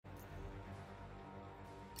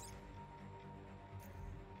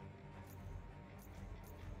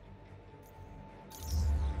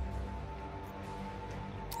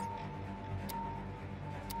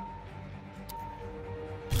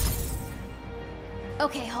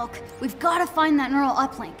Okay, Hulk, we've got to find that neural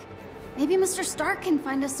uplink. Maybe Mr. Stark can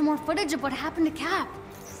find us some more footage of what happened to Cap.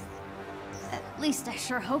 At least I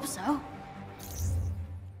sure hope so.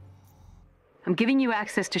 I'm giving you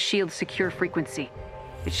access to S.H.I.E.L.'s secure frequency.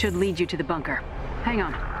 It should lead you to the bunker. Hang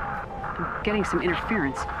on. I'm getting some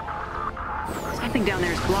interference. Something down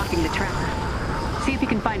there is blocking the tracker. See if you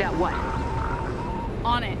can find out what.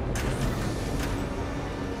 On it.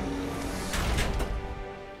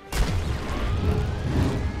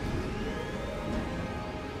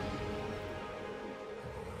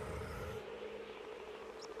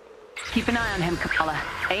 Keep an eye on him, Kamala.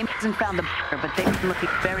 AIM hasn't found the bunker, but they've been looking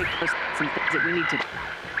very close at some things that we need to do.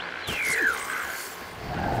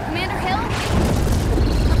 Commander Hill?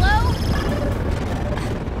 Hello?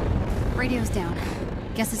 Radio's down.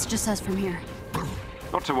 Guess it's just us from here.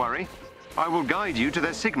 Not to worry. I will guide you to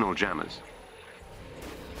their signal jammers.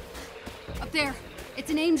 Up there.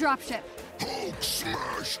 It's an AIM dropship. Hulk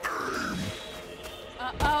smash AIM!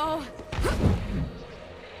 Uh-oh.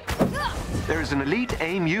 There is an elite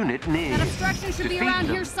AIM unit near you. That obstruction should be Defeat around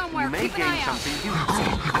them. here somewhere. You may Keep an eye gain out. something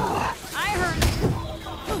useful. I heard it.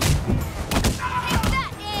 Take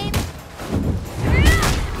that, AIM!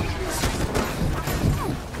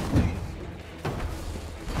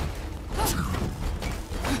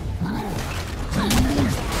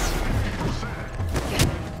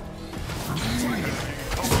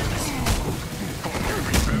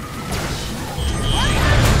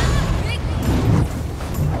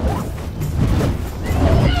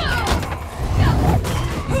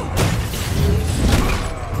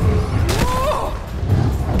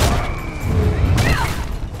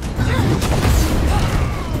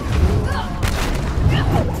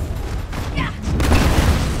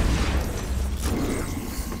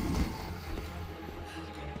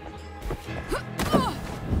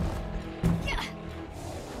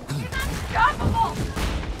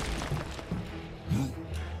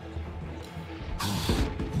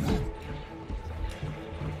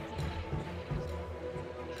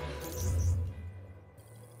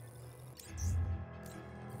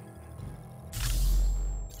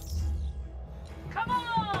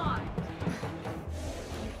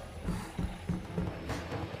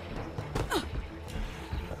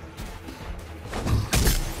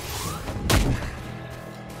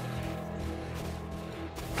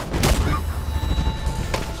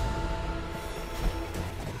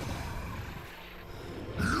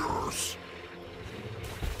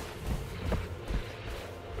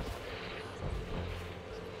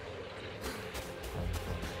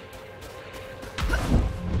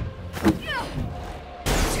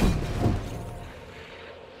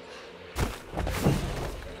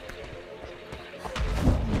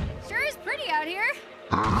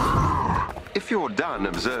 If you're done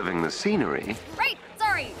observing the scenery... Right,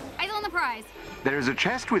 sorry. Eyes on the prize. There is a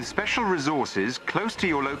chest with special resources close to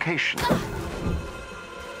your location.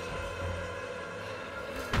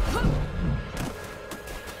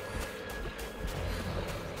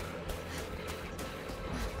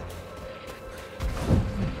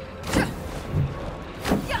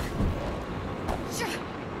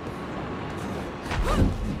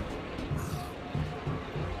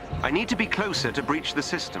 I need to be closer to breach the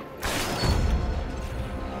system.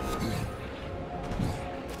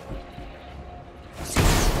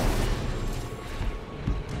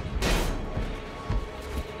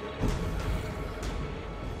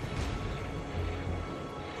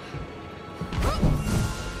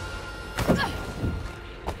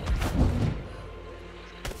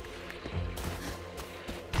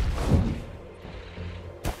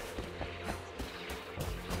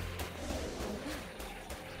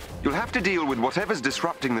 You'll have to deal with whatever's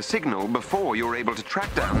disrupting the signal before you're able to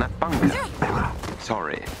track down that bunker.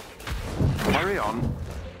 Sorry. Carry on.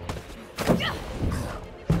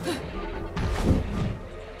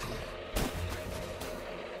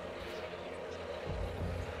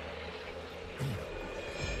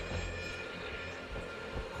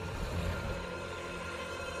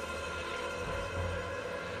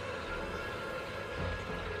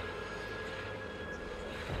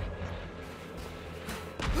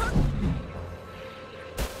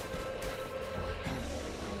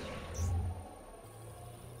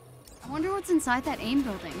 I wonder what's inside that AIM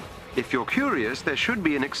building. If you're curious, there should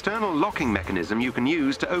be an external locking mechanism you can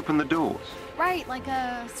use to open the doors. Right, like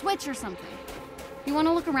a switch or something. You want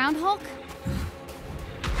to look around, Hulk?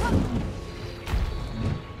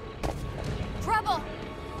 Trouble!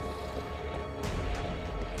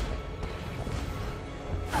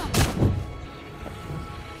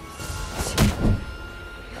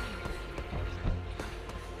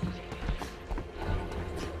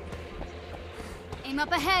 AIM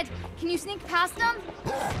up ahead. Can you sneak past them?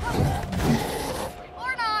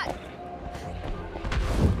 Or not?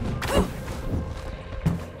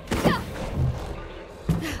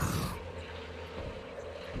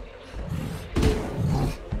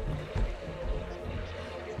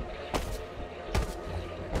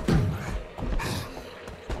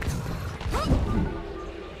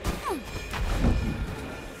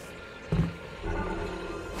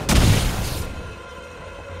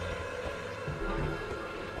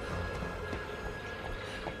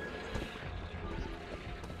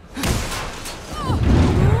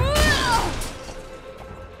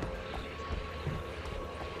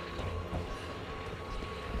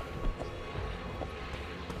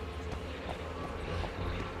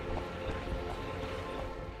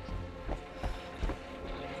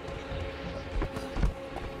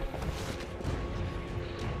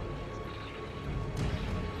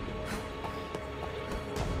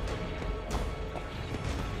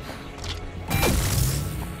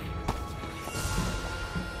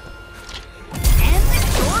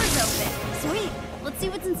 See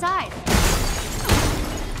what's inside.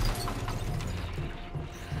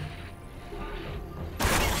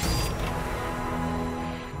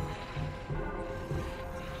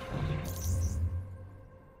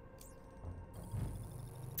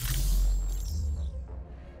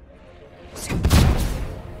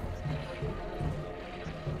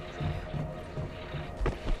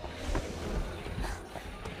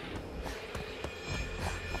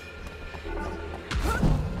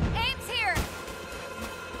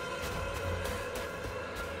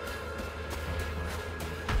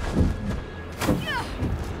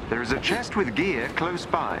 There is a chest with gear close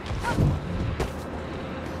by.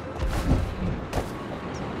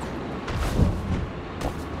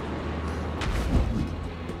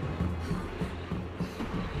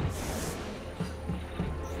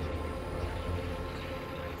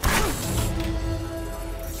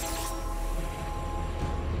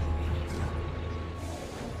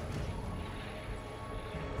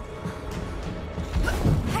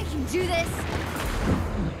 I can do this!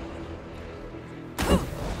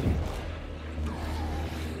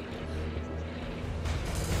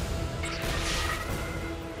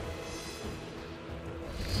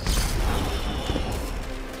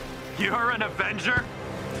 You're an Avenger?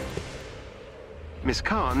 Miss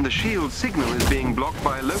Khan, the shield signal is being blocked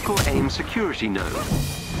by a local AIM security node.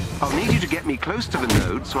 I'll need you to get me close to the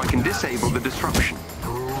node so I can disable the disruption.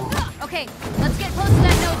 Okay, let's get close to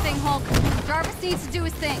that node thing, Hulk. Jarvis needs to do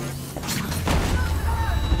his thing.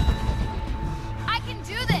 I can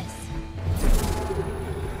do this!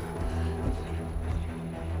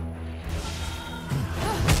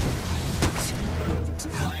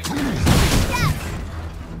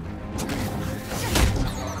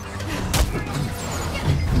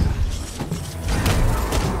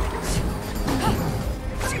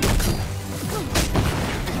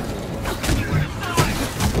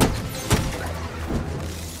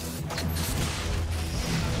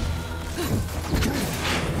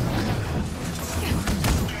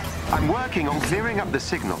 I'm working on clearing up the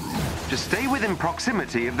signal. Just stay within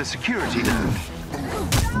proximity of the security node.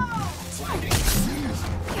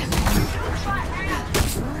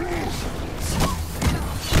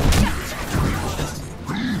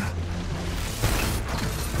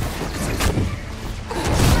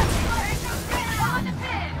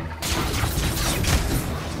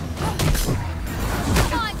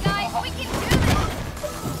 Come on, guys, we can do this!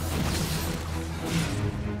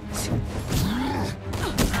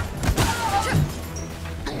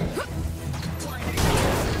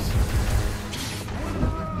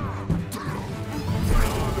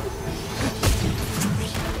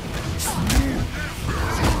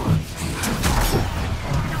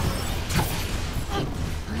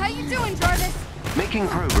 How you doing, Jarvis? Making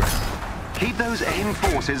progress. Keep those AIM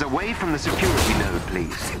forces away from the security node,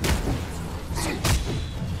 please.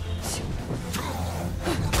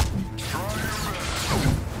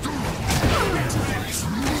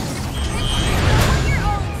 Your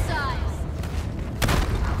own size.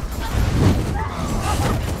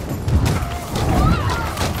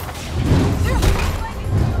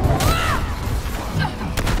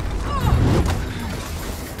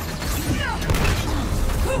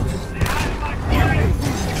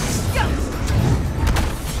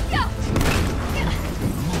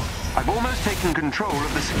 I've almost taken control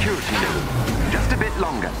of the security node. Just a bit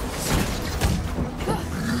longer. Back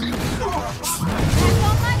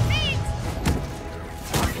on my feet!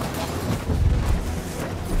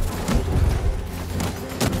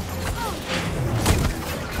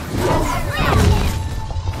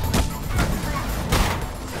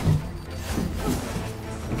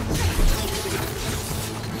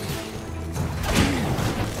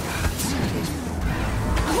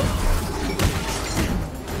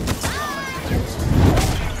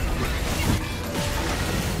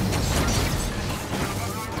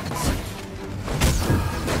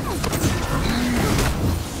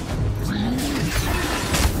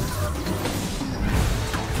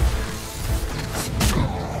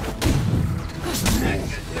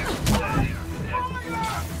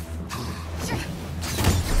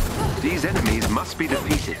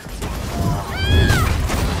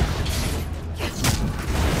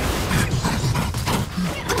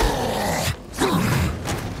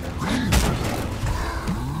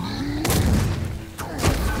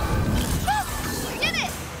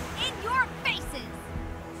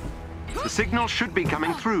 The signal should be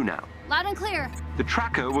coming through now. Loud and clear. The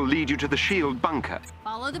tracker will lead you to the shield bunker.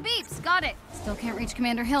 Follow the beeps. Got it. Still can't reach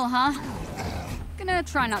Commander Hill, huh? Gonna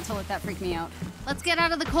try not to let that freak me out. Let's get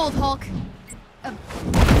out of the cold, Hulk. Wait.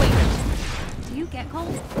 Do you get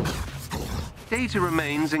cold? Data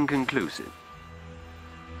remains inconclusive.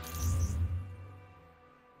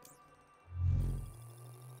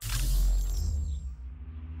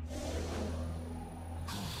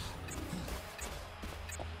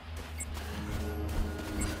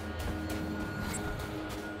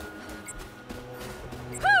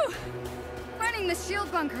 Whew! Finding the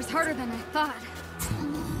shield bunker's harder than I thought.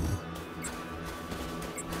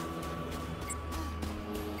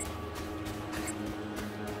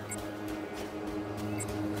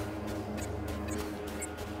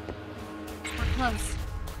 Close.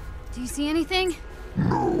 Do you see anything?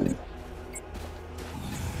 No.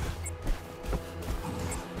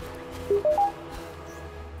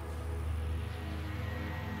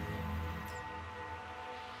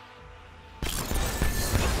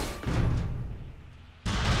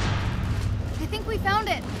 I think we found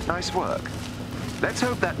it. Nice work. Let's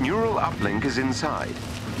hope that neural uplink is inside.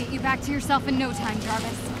 Get you back to yourself in no time,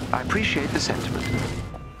 Jarvis. I appreciate the sentiment.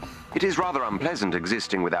 It is rather unpleasant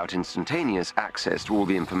existing without instantaneous access to all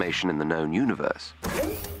the information in the known universe.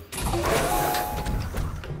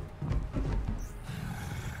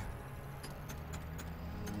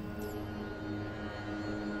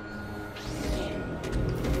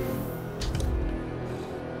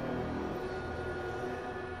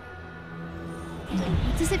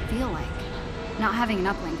 What does it feel like? Not having an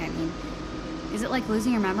uplink, I mean. Is it like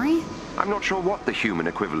losing your memory? I'm not sure what the human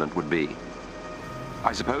equivalent would be.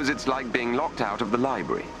 I suppose it's like being locked out of the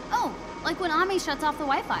library. Oh, like when Ami shuts off the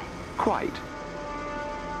Wi-Fi. Quite.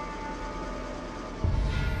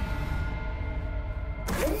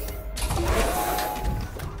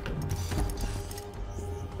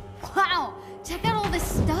 Wow, check out all this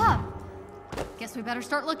stuff. Guess we better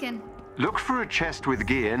start looking. Look for a chest with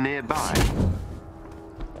gear nearby.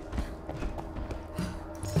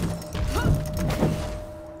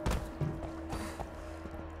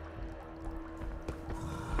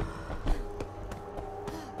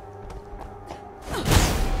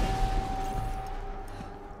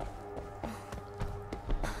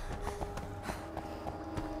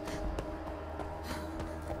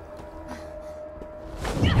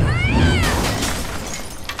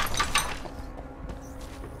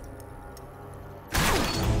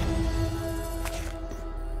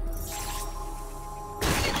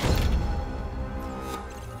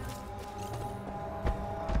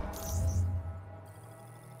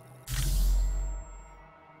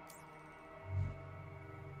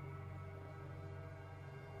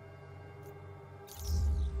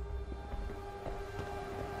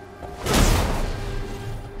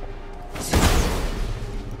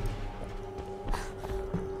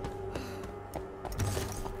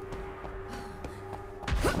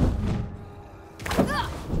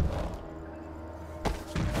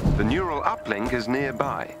 The neural uplink is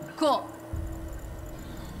nearby. Cool.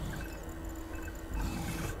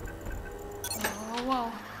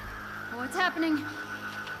 Whoa. What's happening?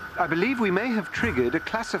 I believe we may have triggered a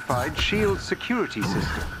classified shield security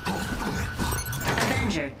system.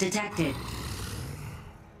 Avenger detected.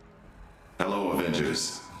 Hello,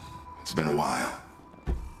 Avengers. It's been a while.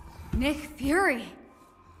 Nick Fury.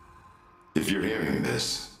 If you're hearing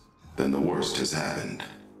this, then the worst has happened.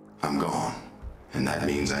 I'm gone, and that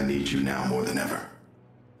means I need you now more than ever.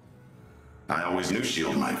 I always knew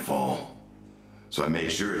S.H.I.E.L.D. might fall, so I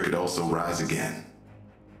made sure it could also rise again.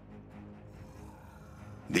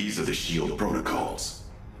 These are the S.H.I.E.L.D. protocols.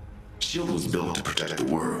 S.H.I.E.L.D. was built to protect the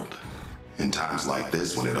world. In times like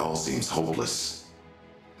this, when it all seems hopeless,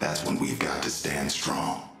 that's when we've got to stand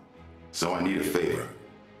strong. So I need a favor.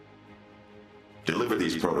 Deliver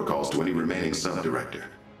these protocols to any remaining sub-director.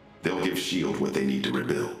 They'll give S.H.I.E.L.D. what they need to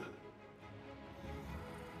rebuild.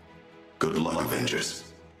 Good luck, Avengers.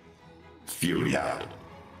 Fury out.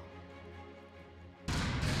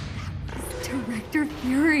 Director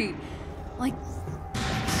Fury. Like,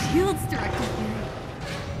 S.H.I.E.L.D.'s Director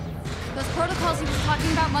Fury. Those protocols he was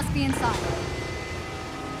talking about must be inside.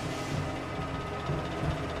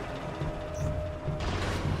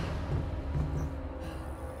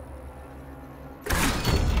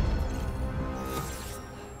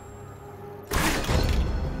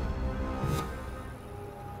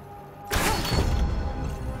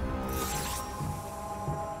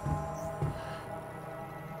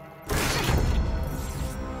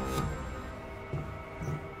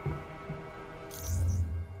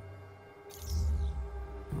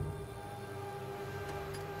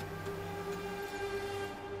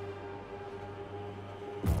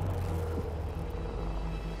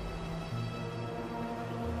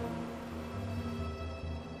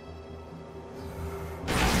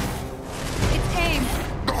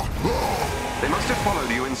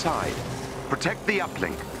 followed you inside. Protect the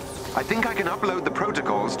uplink. I think I can upload the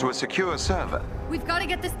protocols to a secure server. We've got to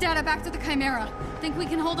get this data back to the Chimera. Think we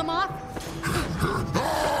can hold them off?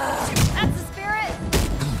 That's the spirit!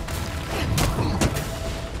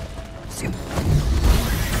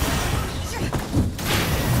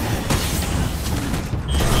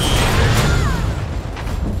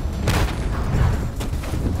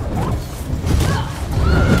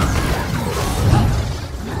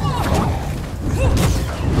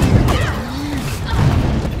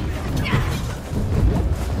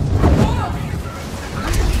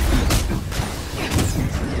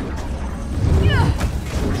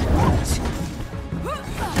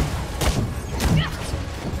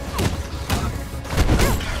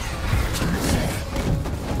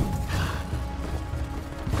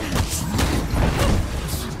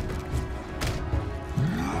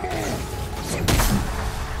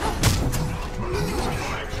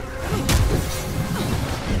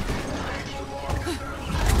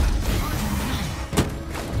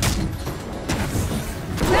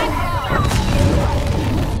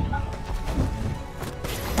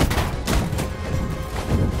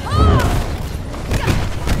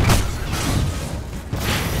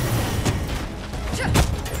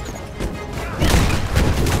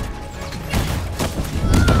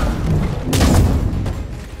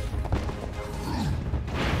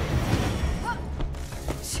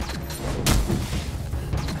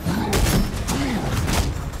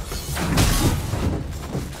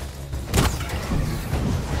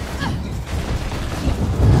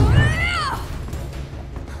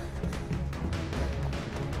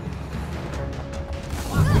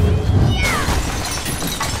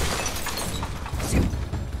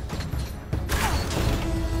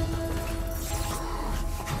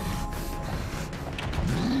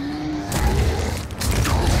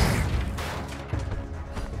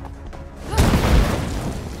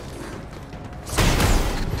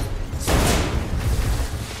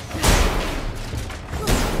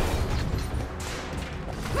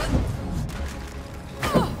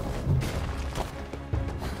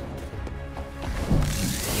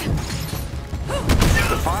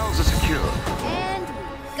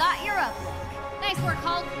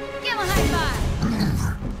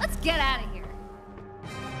 Get out of here.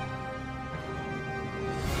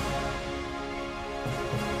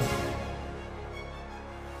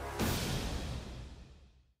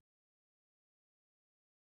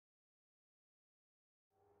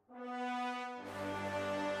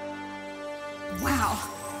 Wow.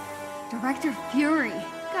 Director Fury.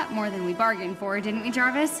 Got more than we bargained for, didn't we,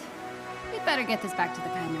 Jarvis? We'd better get this back to the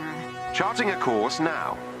Chimera. Charting a course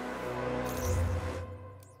now.